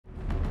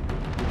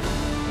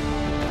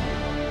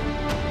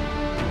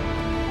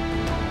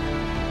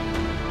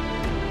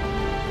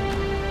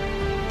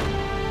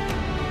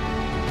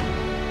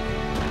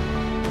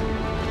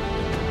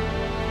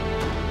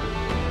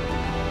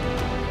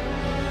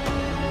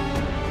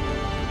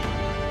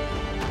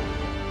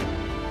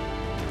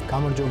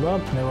გამარჯობა,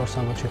 მე ვარ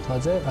საბა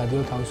ჩიხლაძე,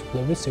 რადიო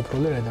თავისუფლების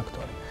ციფრული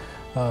რედაქტორი.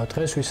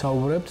 დღეს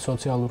ვისაუბრებთ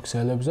სოციალურ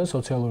ქსელებზე,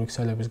 სოციალური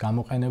ქსელების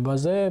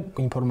გამოყენებაზე,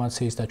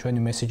 ინფორმაციის და ჩვენი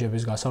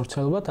მესიჯების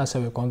გასავრცელებლად,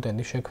 ასევე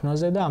კონტენტის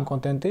შექმნაზე და ამ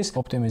კონტენტის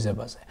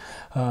ოპტიმიზებაზე.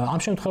 ამ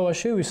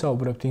შემთხვევაში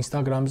ვისაუბრებთ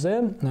Instagram-ზე.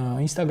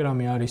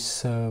 Instagram-ი არის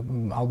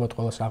ალბათ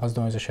ყველას რაღაც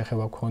დონეზე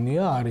შეხება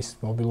გქონია, არის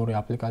მობილური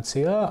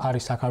აპლიკაცია,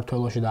 არის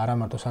საქართველოში და არა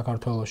მარტო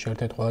საქართველოში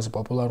ერთ-ერთი ყველაზე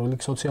პოპულარული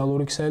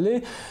სოციალური ქსელი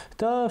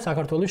და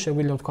საქართველოს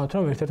შეგვიძლია ვთქვათ,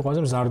 რომ ერთ-ერთი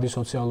ყველაზე მზარდი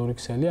სოციალური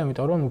ქსელი,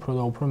 ამიტომ რომ უფრო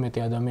და უფრო მეტი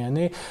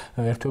ადამიანი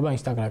ერთვება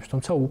Instagram-ში,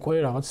 თუმცა უკვე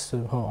რაღაც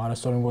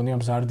არასწორი მგონია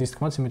მზარდის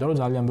თქმაც, იმიტომ რომ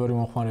ძალიან ბევრი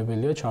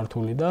მომხმარებელია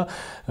ჩართული და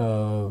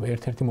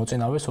ერთ-ერთი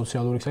მოწინავე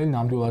სოციალური ქსელი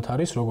ნამდვილად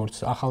არის როგორც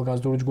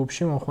ახალგაზრდული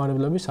ჯგუფში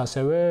მომხმარებლების,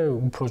 ასევე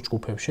უფროს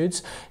ჯგუფებშიც,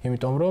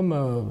 იმიტომ რომ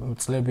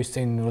წლების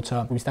წინ როცა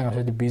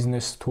Instagram-ში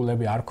ბიზნეს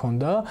თულები არ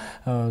ქონდა,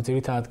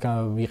 ძირითადად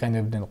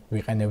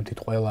ვიყენებდით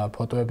ყველა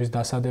ფოტოების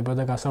დასადება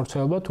და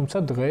გასავრცელებლად, თუმცა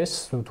დღეს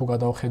თუ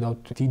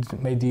გადავხედავთ დიდ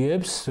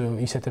მედიებს,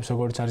 ისეთებს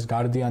როგორც არის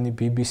Guardian-ი,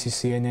 BBC,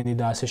 CNN-ი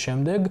და ასე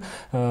შემდეგ,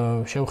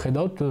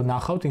 შევხედავთ,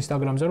 ნახავთ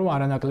Instagram-ზე, რომ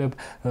არანაკლებ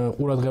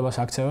ყურადღებას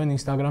აქცევენ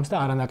Instagram-ს და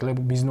არანაკლებ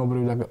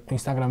ბიზნობრივ და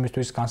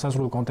Instagram-ისთვის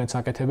განსაზღვრულ კონტენტს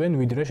აკეთებენ,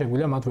 ვიდრე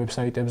შეგვიძლია მათ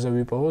ვებსაიტებზე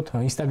ვიპოვოთ.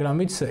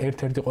 Instagram-იც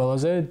ერთ-ერთი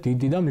ყველაზე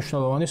დიდი და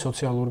მნიშვნელოვანი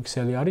სოციალური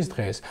ქსელი არის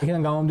დღეს.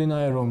 იქიდან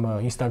გამომდინარე, რომ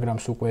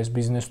Instagram-ს უკვე ეს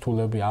ბიზნეს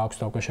თულები აქვს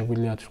და უკვე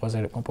შეგვიძლია თვითონზე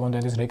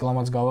კონტენტის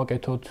რეკლამაც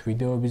გავაკეთოთ,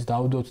 ვიდეოების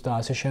დავდოთ და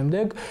ასე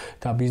შემდეგ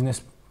და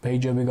ბიზნეს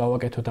პეიჯები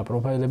გავაკეთოთ და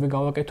პროფაილები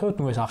გავაკეთოთ,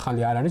 ეს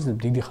ახალი არ არის,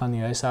 დიდი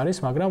ხანია ეს არის,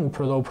 მაგრამ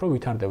უფრო და უფრო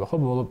ვითარდება, ხო?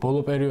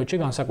 ბოლო პერიოდში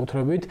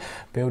განსაკუთრებით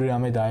ბევრი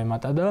რამე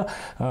დაემატა და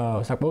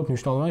საკმაოდ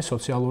მნიშვნელოვანი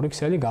სოციალური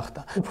ქსელი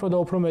გახდა. უფრო და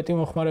უფრო მეტი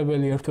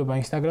მომხმარებელი ერთვება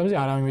Instagram-ზე,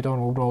 არა იმიტომ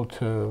რომ უბრალოდ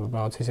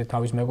რაღაც ისე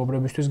თავის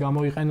მეგობრებისთვის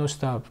გამოიყენოს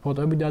და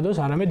ფოტოები დადოს,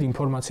 არამედ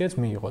ინფორმაციაც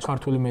მიიღოს.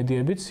 ქართული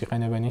მედიებიც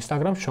იყენებენ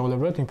Instagram-ს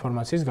შეუძლებლად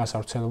ინფორმაციის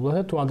გასავრცელებლად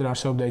და თუ ადრე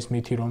არსებობდა ის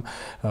მითი, რომ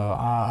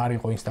არ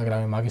იყო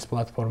Instagram-ი მაგის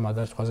პლატფორმა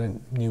და სხვაზე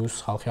news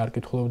ხალხი არ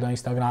კითხულობდა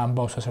Instagram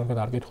ამბავს ასე ვთქვათ,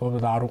 არ კითხულობდა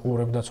და არ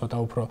უყურებდა ცოტა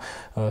უფრო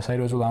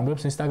სერიოზულ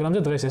ამბებს Instagram-ზე,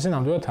 დღეს ესე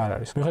ნამდვილად არ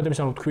არის. მიუხედავად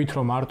იმისა, რომ თქვით,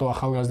 რომ მარტო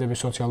ახალგაზრდების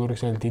სოციალური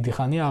ქსელი დიდი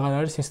ხანია აღარ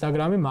არის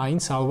Instagram-ი,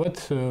 მაინც ალბათ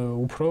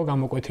უფრო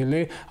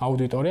გამოკვეთილი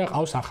აუდიტორია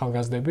ყავს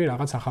ახალგაზრდები,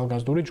 რაღაც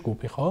ახალგაზრდული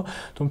ჯგუფი, ხო?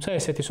 თუმცა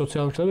ესეთი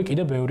სოციალური ქსელები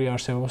კიდევ ბევრი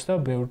არსებობს და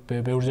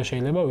ბევრზე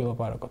შეიძლება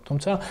ვილაპარაკოთ.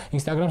 თუმცა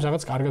Instagram-ს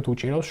რაღაც კარგად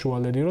უჭირავს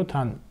შუალედი, რომ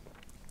თან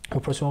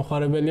უფროსი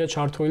მომხმარებელია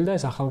ჩართული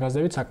და ეს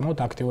ახალგაზრდები საკმაოდ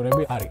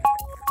აქტიურები არიან.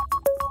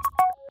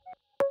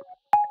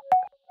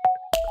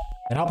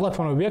 რა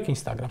პლატფორმები აქვს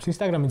Instagram-ს?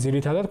 Instagram-ი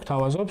ძირითადად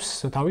გვთავაზობს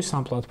თავის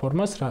სამ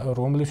პლატფორმას,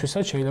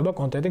 რომლისთვისაც შეიძლება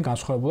კონტენტი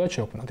განსხვავებულად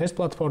შევქმნათ. ეს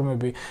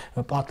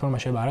პლატფორმა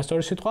შეიძლება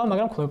არასწორი სიტყვა,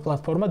 მაგრამ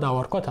პლატფორმა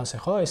დავარქვათ ასე,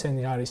 ხო?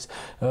 ესენი არის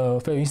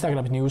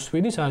Instagram-ის news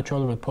feed-ი, სადაც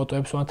ჩვენ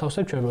ფოტოებს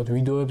ვანთავსებთ, ჩვენ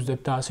ვიდეოებს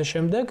ვდებთ და ასე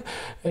შემდეგ.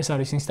 ეს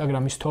არის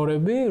Instagram-ის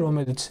სტორები,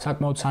 რომელიც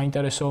საკმაოდ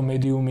საინტერესო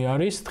მედიუმი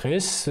არის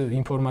დღეს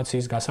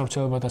ინფორმაციის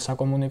გასავრცელებლად და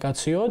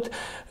საკომუნიკაციოდ,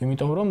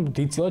 იმიტომ რომ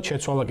დიდწილად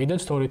შეცვალა კიდეც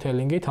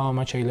storytelling-ი,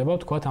 თამამად შეიძლება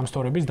ვთქვათ ამ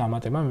სტორების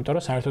დამატება, იმიტომ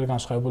რომ საერთოდ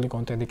განსხვავებული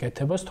კონტენტი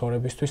კეთდება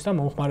სტორებისთვის და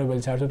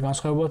მომხმარებელი საერთოდ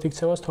განსხვავებულად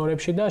იქცევა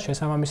სტორებში და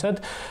შესაბამისად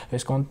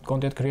ეს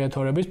კონტენტ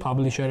კრეატორების,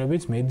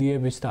 პაბლიშერების,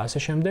 მედიების და ასე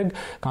შემდეგ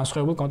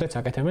განსხვავებულ კონტენტს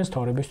აკეთებენ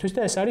სტორებისთვის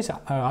და ეს არის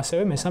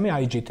ასევე მესამე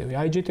IGTV.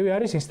 IGTV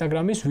არის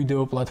Instagram-ის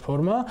ვიდეო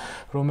პლატფორმა,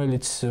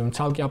 რომელიც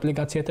ცალკე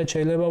აპლიკაციათაც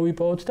შეიძლება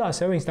ვიპოვოთ და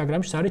ასევე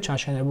Instagram-ში არის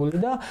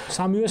ჩაშენებული და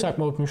სამივე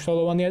საკმაოდ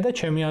მნიშვნელოვანია და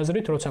ჩემი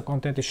აზრით, როცა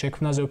კონტენტის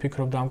შექმნაზე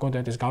ვფიქრობ და ამ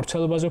კონტენტის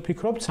გავრცელებაზე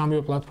ვფიქრობ,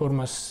 სამივე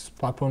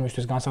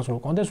პლატფორმისთვის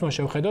განსაზღვრულ კონტენტს უნდა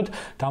შევხედოთ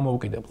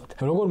დამოუკიდებლად.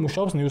 როგორ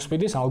მუშაობს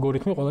newsfeed-ის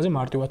ალგორითმი ყველაზე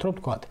მარტივად რომ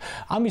ვთქვათ.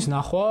 ამის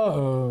ნახვა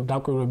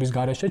დაკვირვების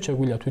გარეშე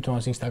შეგვიძლია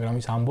თვითონაც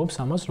Instagram-ის ამბობს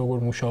ამას, როგორ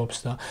მუშაობს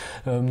და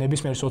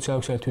ნებისმიერ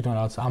სოციალურ ქსელს თვითონ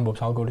რაღაც ამბობს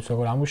ალგორითმი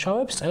როგორ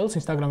ამუშავებს. წელს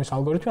Instagram-ის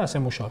ალგორითმი ასე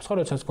მუშაობს, ხო,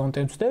 როდესაც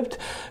კონტენტს ვდებთ,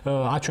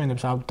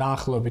 აჩვენებს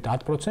დაახლოებით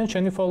 10%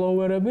 შენი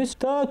ფოლოუერების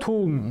და თუ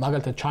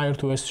მაგალითად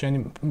ჩაერთო ეს შენი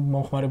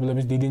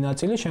მომხმარებლების დიდი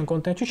ნაწილი შენ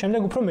კონტენტში,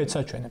 შემდეგ უფრო მეტს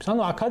აჩვენებს.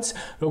 ანუ აქაც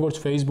როგორც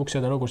Facebook-ზე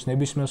და როგორც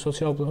ნებისმიერ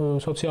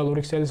სოციალური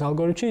ქსელის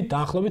ალგორითმში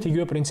დაახლოებით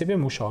იგივე პრინციპი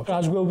მუშაობს.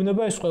 რაც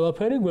გვეუბნება ეს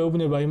ყველაფერი,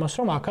 გვეუბნება იმას,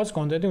 რომ აქაც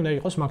კონტენტი უნდა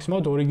იყოს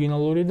მაქსიმალურად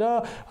ორიგინალური და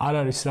არ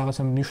არის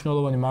რაღაცა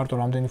მნიშვნელოვანი მარტო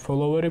რამდენი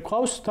ფოლოუერი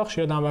გყავს და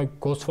ხშირად ამ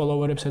ghost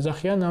follower-ებს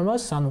ეძახიან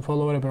ამას, ანუ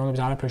ფოლოუერები,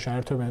 რომლებიც არაფერში არ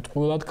ერთვებიან,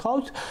 ტყუილად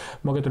გყავთ.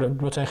 მოგეთ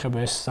როცა ეხება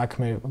ეს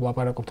საქმე,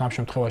 ვლაპარაკობთ ამ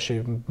შემთხვევაში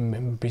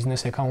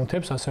ბიზნეს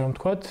აკაუნტებს, ასე რომ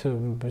ვთქვათ,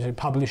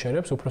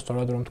 პაბლიშერებს, უფრო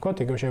სწორად რომ ვთქვათ,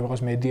 იგივე შეიძლება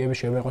იყოს მედიები,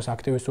 შეიძლება იყოს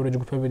აქტივისტური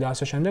ჯგუფები და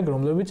ასე შემდეგ,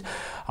 რომლებიც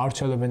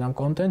ავრცელებენ ამ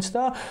კონტენტს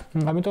და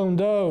ამიტომ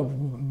უნდა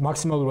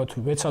მაქსიმალურად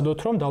ვეცადოთ,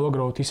 რომ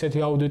დავაგროვოთ ისეთი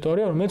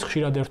აუდიტორია, რომელიც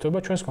ხშირად ერთვება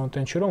ჩვენს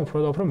კონტენტში, რომ უფრო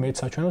და უფრო მეტს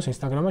აჩვენოს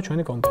Instagram-მა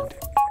ჩვენი კონტენტი.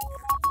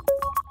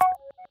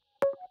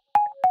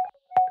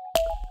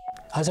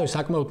 ასევე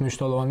საკმაოდ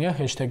მნიშვნელოვანია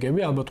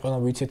ჰეშტეგები, ალბათ ყველა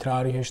ვიცით რა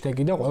არის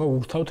ჰეშტეგი და ყველა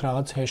ურთავთ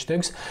რაღაც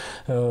ჰეშტეგს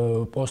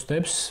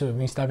პოსტებს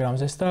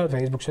Instagram-ზეც და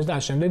Facebook-ზეც და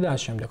ამ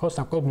შემდეგ. ხო,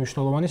 საკმაოდ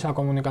მნიშვნელოვანი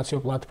საკომუნიკაციო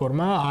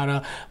პლატფორმა, არა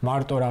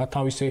მარტო რაღაც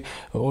თავისი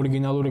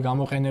ორიგინალური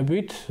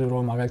გამოყენებით,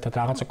 რომ მაგალითად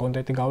რაღაცა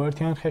კონტენტი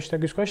გავაერთიანოთ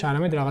ჰეშტეგის ქვეშ,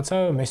 არამედ რაღაცა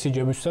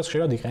მესიჯებისთვისაც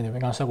ხშირად იყენებენ,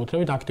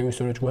 განსაკუთრებით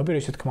აქტივისტური ჯგუფები,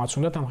 რისით ხმაც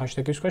უნდათ ამ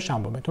ჰეშტეგის ქვეშ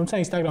ამბობენ. თუმცა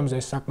Instagram-ზე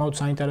ეს საკმაოდ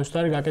საინტერესოდ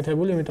არის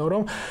გაკეთებული, იმიტომ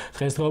რომ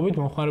დღესდღეობით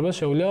მომხმარებელს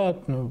შეუძლია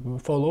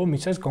follow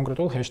მისცეს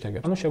კონკრეტულ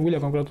ჰეშტეგებს. ანუ შეგვიძლია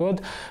კონკრეტულად,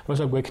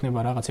 როცა გვექნება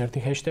რაღაც ერთი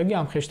ჰეშტეგი,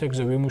 ამ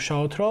ჰეშტეგზე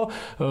ვიმუშაოთ, რომ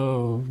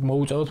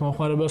მოუწოდოთ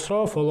მომხმარებელს,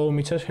 რომ follow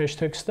მისცეს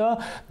ჰეშტეგს და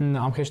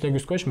ამ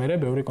ჰეშტეგის ქვეშ მე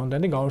ბევრი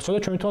კონტენტი გავარცხოთ და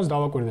ჩვენ თვითონაც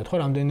დავაკვირდეთ, ხო,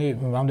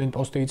 რამდენი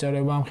პოსტი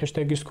იწერება ამ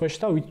ჰეშტეგის ქვეშ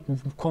და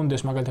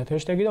გქონდეს მაგალითად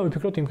ჰეშტეგი და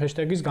ვიფიქროთ იმ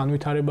ჰეშტეგის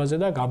განვითარებაზე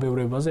და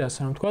გაბევრებაზე, ასე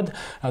რომ ვთქვათ,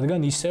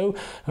 რადგან ისევ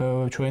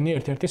ჩვენი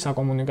ერთ-ერთი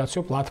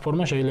საკომუნიკაციო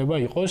პლატფორმა შეიძლება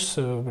იყოს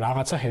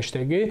რაღაცა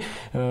ჰეშტეგი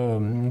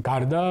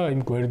გარდა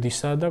იმ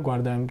გვერდისა და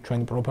გარდა იმ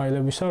ჩვენი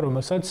პროფაილებისა,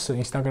 რომელსაც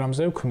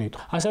Instagram-ზე ვქნით.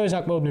 ასევე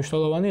საკმაოდ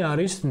მნიშვნელოვანი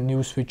არის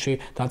newsfeed-ში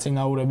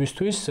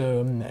დაწინაურებისთვის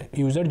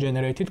user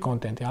generated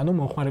content-ი, ანუ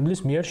მომხმარებლის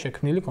მიერ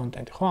შექმნილი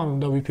კონტენტი. ხო,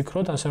 უნდა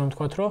ვიფიქროთ, ასე რომ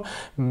ვთქვათ, რომ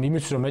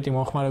იმის რომ მეტი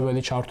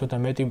მომხმარებელი ჩართოთ და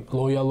მეტი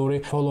ლოიალური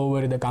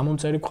follower-ი და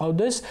გამომწერი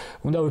გყავდეს,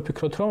 უნდა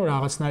ვიფიქროთ, რომ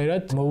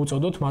რაღაცნაირად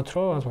მოუწოდოთ მათ,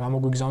 რომ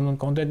გამოგვიგზავნონ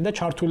კონტენტი და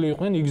ჩართული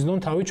იყვნენ, იგზნონ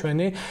თავი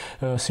ჩვენი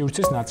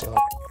სივრცის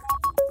ნაწილად.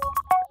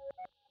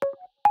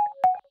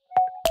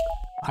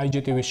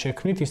 IGTV-ს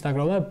შექმნით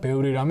Instagram-და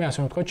ბევრი რამე,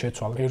 ასე ვთქვათ,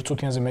 შეცვალა. ერთ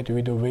წუთიანზე მეტი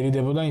ვიდეო ვერ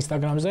იდებოდა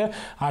Instagram-ზე,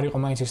 არ იყო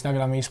მაინც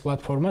Instagram-ი ის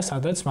პლატფორმა,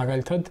 სადაც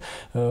მაგალითად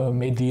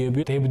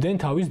მედიები დებდნენ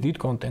თავის დიდ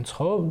კონტენტს,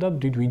 ხო, და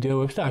დიდ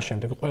ვიდეოებს და ამ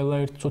შემდეგ. ყველა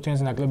ერთ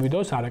წუთიანზე ნაკლებ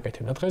ვიდეოს არ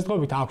აკეთებდა.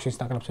 დღესდღეობით აქვს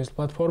Instagram-ს ეს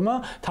პლატფორმა,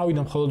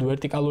 თავიდან მხოლოდ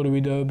ვერტიკალური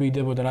ვიდეოები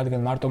იდებოდა,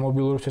 რადგან მარტო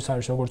მობილურისთვის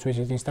არის, როგორც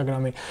ვიცით,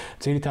 Instagram-ი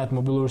ძირითადად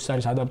მობილურისთვის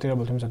არის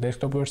ადაპტირებული, თუმცა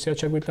desktop ვერსიაც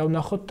შეგვიძლია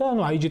ვნახოთ და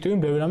ანუ IGTV-მ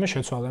ბევრი რამე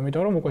შეცვალა,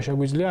 იმიტომ რომ უკვე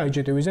შეგვიძლია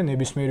IGTV-ზე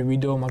ნებისმიერი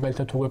ვიდეო,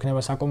 მაგალითად თუ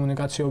გვექნება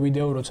საკომუნიკაციო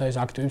ვიდეო, როცა ეს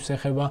აქტივებს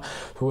ეხება,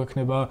 თუ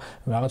ექნება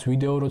რაღაც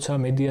ვიდეო, როცა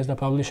მედიას და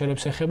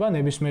პაბლიშერებს ეხება,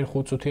 ნებისმიერ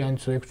 5 წუთიან,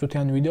 6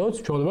 წუთიან ვიდეოც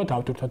ჩვეულებრივ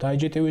დავტვირთოთ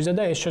IGTV-ზე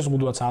და ეს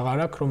შეზღუდვაც აღარ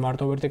აქვს, რომ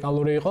მარტო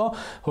ვერტიკალური იყო,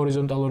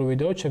 ჰორიზონტალური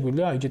ვიდეოც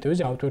შეგვიძლია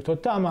IGTV-ზე ავტვირთოთ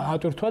და ამ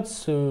ავტვირთვაც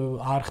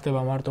არ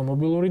ხდება მარტო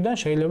მობილურიდან,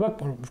 შეიძლება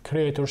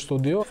Creator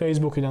Studio,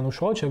 Facebook-იდან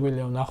უშუალოდ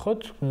შეგვიძლია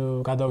ვნახოთ,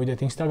 გადავიდეთ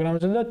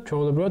Instagram-ზე და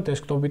ჩვეულებრივ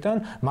desktop-იდან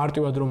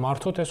მარტივად რომ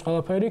მართოთ ეს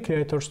ყველაფერი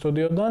Creator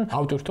Studio-დან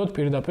ავტვირთოთ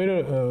პირდაპირ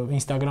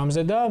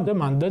Instagram-ზე და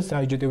მანდაც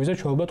IGTV-ზე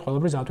ალბათ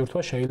ყველაფრის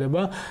ავტვირთვა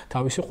შეიძლება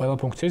თავისი ყველა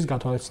ფუნქციის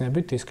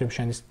გათვალისწინებით,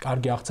 description-ის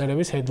კარგი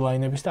აღწერების,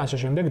 headline-ების და ასე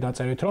შემდეგ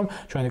დაწერით, რომ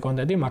ჩვენი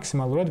კონტენტი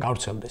მაქსიმალურად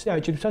გავრცელდეს.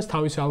 IGTV-საც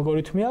თავისი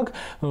ალგორითმი აქვს,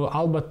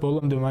 ალბათ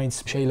ბოლომდე მაინც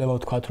შეიძლება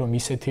ვთქვათ, რომ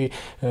ისეთი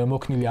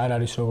მოქნილი არ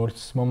არის, როგორც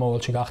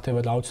მომავალში გახდება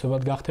და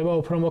აუცილებლად გახდება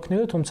უფრო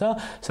მოქნილი, თუმცა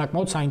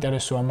საკმაოდ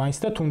საინტერესოა მაინც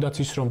და თუნდაც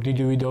ის, რომ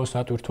დიდი ვიდეოს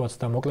ავტვირთვაც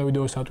და მოკლე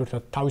ვიდეოს ავტვირთვა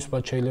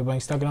თავისუფლად შეიძლება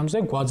Instagram-ზე,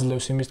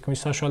 გვაძლევს იმის თქმის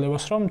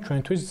საშუალებას, რომ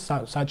ჩვენთვის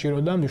საჭირო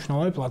და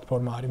მნიშვნელოვანი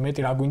პლატფორმა არის.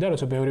 მეტი რა გვინდა,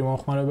 როცა ბევრი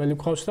მომხმარებელი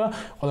გყავს და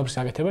ყველაფრის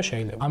გაკეთება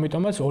შეიძლება.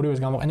 ამიტომაც ორივეს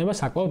გამოყენება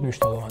საკმაოდ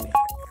მნიშვნელოვანია.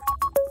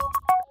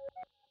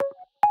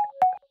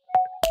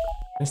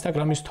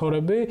 Instagram-ის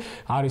სტორები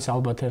არის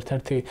ალბათ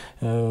ერთ-ერთი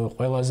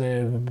ყველაზე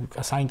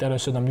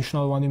საინტერესო და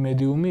მნიშვნელოვანი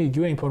მედიუმი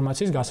იგივე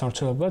ინფორმაციის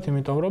გასავრცელებლად,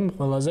 იმიტომ რომ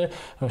ყველაზე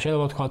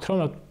შეიძლება ვთქვათ, რომ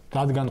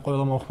რადგან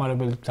ყველა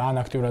მომხმარებელი ძალიან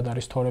აქტიურად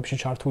არის სტორებში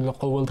ჩართული და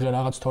ყოველდღე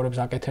რაღაც სტორებს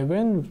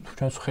აკეთებენ,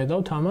 ჩვენც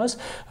ვხედავთ ამას,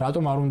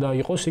 რატომ არ უნდა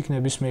იყოს იქ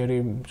ნებისმიერი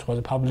სხვა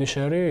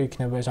პაბლიშერი,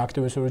 იქნება ეს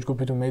აქტივისტური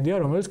ჯგუფი თუ მედია,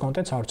 რომელიც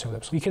კონტენტს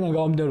ავრცელებს. იქიდან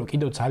გამომდინარე, რომ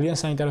კიდევ ძალიან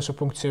საინტერესო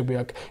ფუნქციები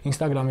აქვს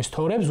Instagram-ის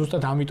სტორებს,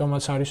 ზუსტად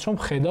ამიტომაც არის, რომ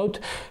ვხედავთ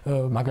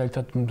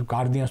მაგალითად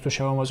Guardian-ს თუ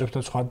შევამოწმებთ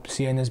სხვა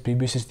CNN-ს,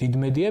 BBC-ს დიდ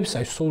მედიებს,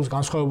 აი სულ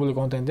განსხვავებული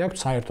კონტენტი აქვს,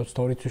 საერთოდ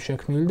სტორისთვის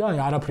შექმნილი და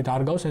არაფრით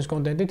არ გავს ეს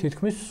კონტენტი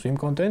თითქმის იმ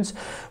კონტენტს,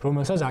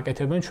 რომელსაც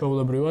აკეთებენ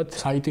ჩვეულებრივად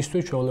საიტის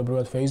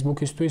ჩვეულებრივად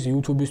Facebook-ისთვის,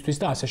 YouTube-ისთვის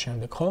და ასე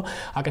შემდეგ, ხო?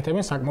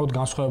 აკეთებენ საკმაოდ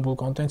განსხვავებულ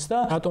კონტენტს და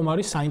რატომ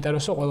არის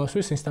საინტერესო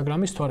ყველასთვის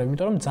Instagram-ის სტორები?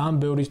 იმიტომ რომ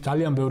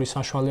ძალიან ბევრი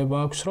საშუალება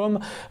აქვს, რომ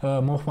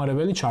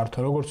მომხმარებელი ჩართო.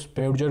 როგორც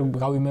ბევრჯერ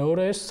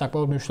გავიმეორე, ეს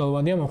საკმაოდ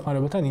მნიშვნელოვანია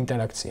მომხმარებელთან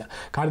ინტერაქცია.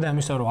 გარდა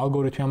ამისა, რომ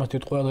ალგორითმი ამას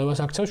დიდ ყურადღებას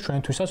აქცევს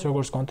ჩვენთვისაც,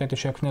 როგორც კონტენტის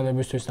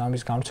შექმნელებისთვის და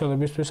ამის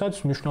გამრცელებისთვისაც,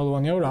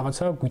 მნიშვნელოვანია, რომ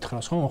რაღაცა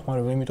გითხრას, ხო,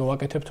 მომხმარებელი, იმიტომ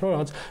ვაკეთებთ, რომ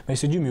რაღაც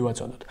მესიჯი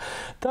მივაწოდოთ.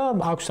 და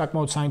აქვს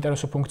საკმაოდ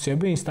საინტერესო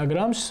ფუნქციები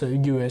Instagram-ს,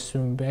 იგივე ეს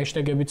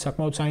ჰეშტეგები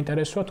საკმაოდ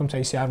საინტერესოა, თუმცა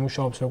ისე არ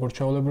მუშაობს, როგორც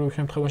ჩვეულებრივ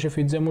შემთხვევაში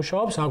feed-ზე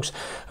მუშაობს, აქვს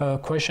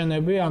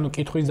question-ები, ანუ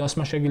კითხვის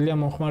დასმა შეგიძლია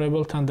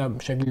მომხმარებელთან და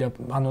შეგიძლია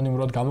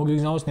ანონიმურად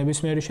გამოგიგზავნოს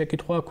ნებისმიერი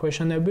შეკითხვა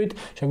question-ებით,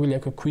 შეგვიძლია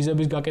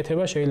quiz-ების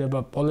გაკეთება, შეიძლება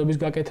პოლების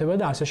გაკეთება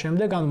და ასე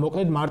შემდეგ, ანუ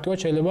მოკლედ მარტივად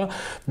შეიძლება,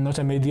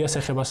 როცა მედიას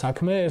ეხება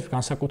საქმე,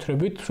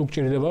 განსაკუთრებით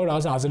სუგჭირდება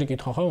რაღაც აზრი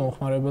კითხვა ხო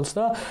მომხმარებელს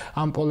და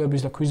ამ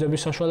პოლების და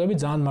quiz-ების საშუალებით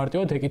ძალიან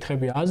მარტივად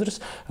ეკითხები აზრს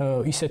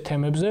ისეთ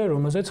თემებზე,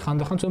 რომელზეც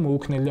ხანდახან ცოტა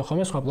მოუქნელია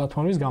ხოლმე სხვა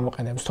პლატფორმის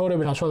გამოყენება.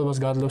 სტორები საშუალებას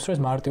გადლევს,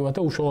 რომ მარტივად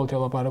და უშუალოდ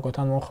ელაპარაკოთ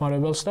ან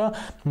მომხმარებელს და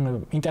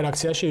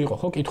ინტერაქციაში იყო,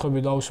 ხო, კითხვები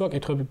დაუსვა,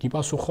 კითხვები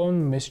გიპასუხონ,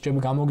 მესიჯები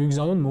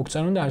გამოგიგზავნონ,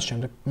 მოგწერონ და ასე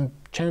შემდეგ.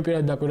 ჩემი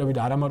პირადი დაკვირვებით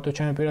და არა მარტო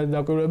ჩემი პირადი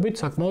დაკვირვებით,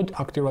 საკმაოდ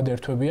აქტიურად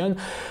ერთვებიან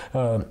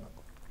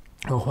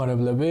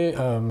მოხმარებლები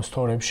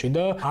სტორებში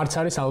და არც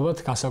არის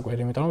ალბათ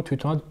გასაკვირი, იმიტომ რომ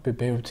თვითონაც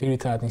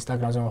ძირითადად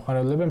Instagram-ზე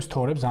მოხმარებლები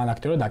სტორებს ძალიან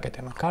აქტიურად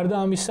აკეთებენ. გარდა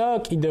ამისა,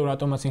 კიდევ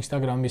რატომაც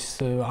Instagram-ის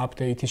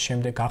აპდეიტის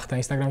შემდეგ გახდა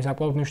Instagram-ის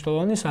აკვლევ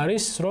მნიშვნელოვანი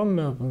არის, რომ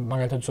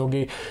მაგალითად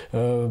ზოგი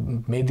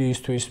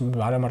მედიისთვის,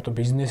 არა მარტო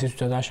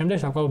ბიზნესისთვის და ამ შემდეგ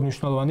აკვლევ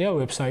მნიშვნელოვანია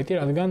ვებსაიტი,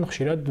 რადგან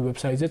ხშირად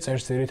ვებსაიტზე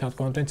წერს ძირითადად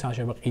კონტენტს,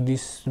 აღება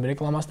ყიდის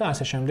რეკლამას და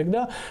ასე შემდეგ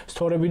და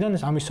სტორებიდან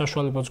ამის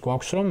საშუალებაც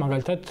გვაქვს, რომ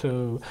მაგალითად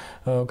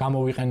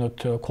გამოვიყენოთ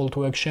call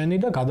to action-ი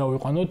და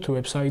ვიყანოთ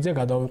ვებსაიტზე,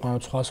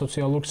 გადავიყანოთ სხვა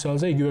სოციალურ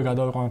ქსელზე, იგივე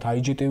გადავიყანოთ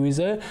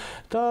IGTV-ზე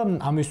და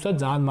ამისთვისაც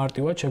ძალიან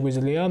მარტივად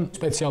შეგვიძლია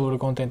სპეციალური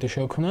კონტენტი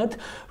შევქმნათ,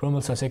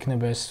 რომელსაც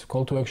ექნება ეს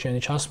call to action-ი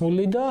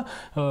ჩასმული და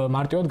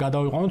მარტივად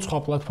გადავიყანოთ სხვა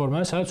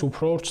პლატფორმაზე, სადაც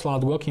უფრო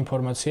ცვლად გვაქვს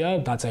ინფორმაცია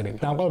დაწერილი.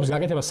 და ამ ყველაფრის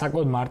გაკეთება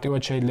საკმაოდ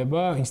მარტივად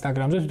შეიძლება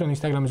Instagram-ზე, თვითონ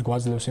Instagram-ის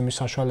გვაძლევს იმის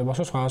საშუალებას,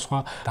 რომ სხვადასხვა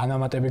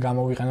დანამატები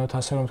გამოვიყენოთ,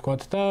 ასე რომ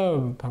ვთქვათ და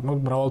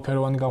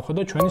მრავალფეროვანი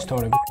გავხდეთ ჩვენი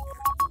სტორები.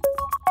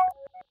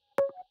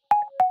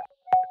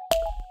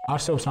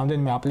 არსებობს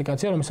რამდენიმე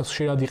აპლიკაცია, რომელსაც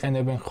ხშირად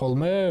იყენებენ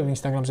ხოლმე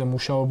Instagram-ზე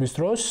მუშაობის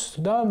დროს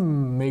და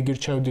მე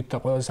გირჩევდით და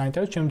ყველა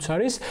საინტერესო ჩემთვის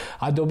არის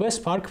Adobe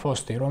Spark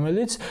Post-ი,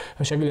 რომელიც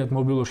შეგიძლიათ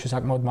მობილურში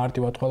საკმაოდ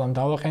მარტივად ყველამ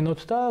დავაყენოთ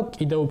და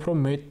კიდევ უფრო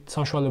მეტ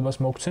საშუალებას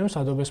მოგცემს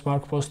Adobe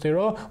Spark Post-ი,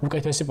 რომ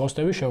უკეთესი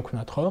პოსტები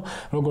შევქმნათ, ხო?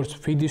 როგორც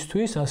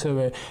feed-ისთვის,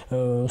 ასევე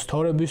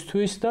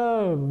სტორებისთვის და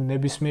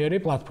ნებისმიერი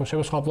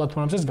პლატფორმაზე, სხვა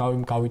პლატფორმებზეც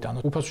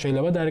გავიტანოთ. უფასო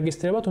შეიძლება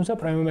დარეგისტრირებათ, თუმცა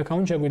პრემიუმ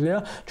აკაუნტი შეგვიძლია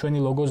ჩვენი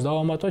ლოგოს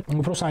დავამატოთ,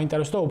 უფრო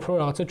საინტერესო და უფრო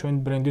რაღაცა ჩვენი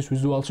ბრენდის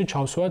ვიზუალში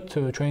ჩავსვათ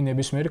ჩვენი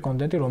ნებისმიერი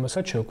კონტენტი,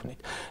 რომელსაც შევქმნით.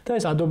 და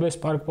ეს Adobe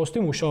Spark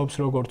Post-ი მუშაობს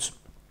როგორც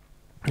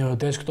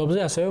დესკტოპზე,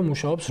 ასევე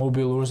მუშაობს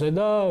მობილურზე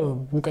და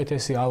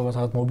უკეთესი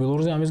ალბათ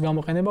მობილურზე ამის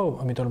გამოყენება,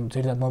 იმიტომ რომ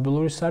ძირითადად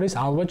მობილურის არის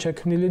ალბათ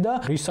შექმნილი და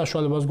რის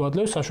საშუალებას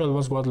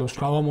გვაძლევს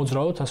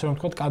მრავალმოძრაოდ, ასე რომ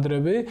ვთქვათ,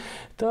 კადრები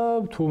და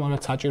თუ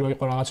მაგათ საჭირო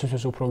იყო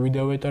რაღაცისთვის უფრო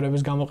ვიდეო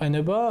ედიტორების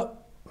გამოყენება,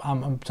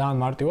 ძალიან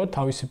მარტივად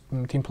თავისი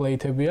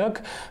ტემპლეიტები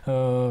აქვს,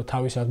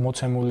 თავისი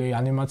მოცემული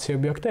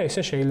ანიმაციები აქვს და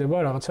ესე შეიძლება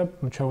რაღაცა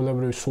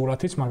ჩვეულებრივი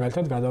სურათიც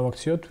მაგალითად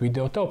გადავაქციოთ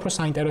ვიდეოთ და უფრო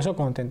საინტერესო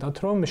კონტენტად,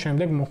 რომ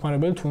შემდეგ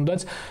მოხმარებელი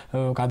თუნდაც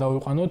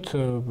გადავიყვანოთ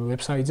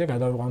ვებსაიტზე,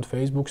 გადავიყვანოთ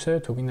Facebook-ზე,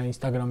 თუ გინდა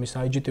Instagram-ის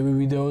IGTV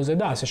ვიდეოზე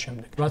და ასე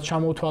შემდეგ. რაც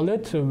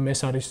ჩამოვთვალეთ,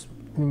 ეს არის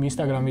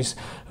Instagram-ის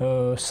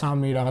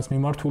სამი რაღაც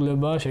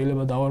მიმართულება,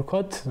 შეიძლება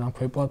დავარქვათ, ამ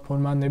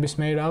პლატფორმა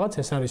ნებისმიერ რაღაც,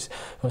 ეს არის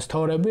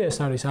სტორები, ეს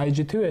არის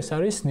IGTV, ეს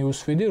არის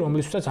newsfeed-ი,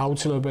 რომლისთვისაც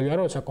აუცილებელია,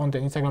 რომ როცა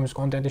Instagram-ის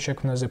კონტენტის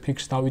შექმნაზე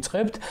ფიქრს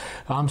დავიწყებთ,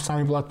 ამ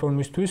სამი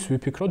პლატფორმისთვის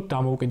ვიფიქროთ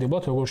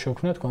დამოუკიდებლად, როგორ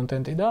შევქმნათ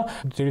კონტენტი და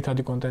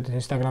ძირითადი კონტენტი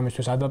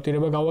Instagram-ისთვის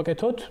ადაპტირება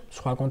გავაკეთოთ,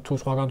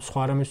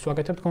 სხვა რამისთვის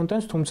ვაკეთებთ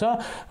კონტენტს, თუმცა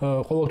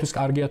ყოველთვის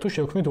კარგია თუ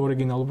შევქმნით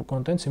ორიგინალურ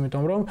კონტენტს,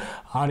 იმიტომ რომ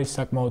არის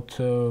საკმაოდ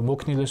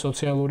მოქნილი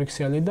სოციალური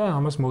ქსელი და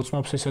ამას მოწმობს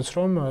ისეც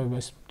რომ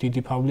ეს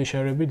დიდი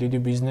პაბლიშერები, დიდი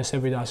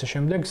ბიზნესები და ასე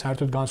შემდეგ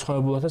საერთოდ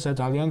განსხვავებულად და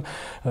ძალიან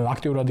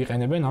აქტიურად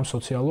იყენებენ ამ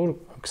სოციალურ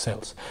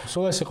ქსელს.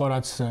 სულ ეს იყო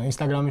რაც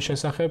Instagram-ის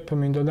შესახებ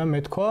მინდოდა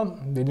მეთქვა.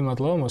 დიდი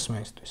მადლობა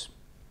მოსმენისთვის.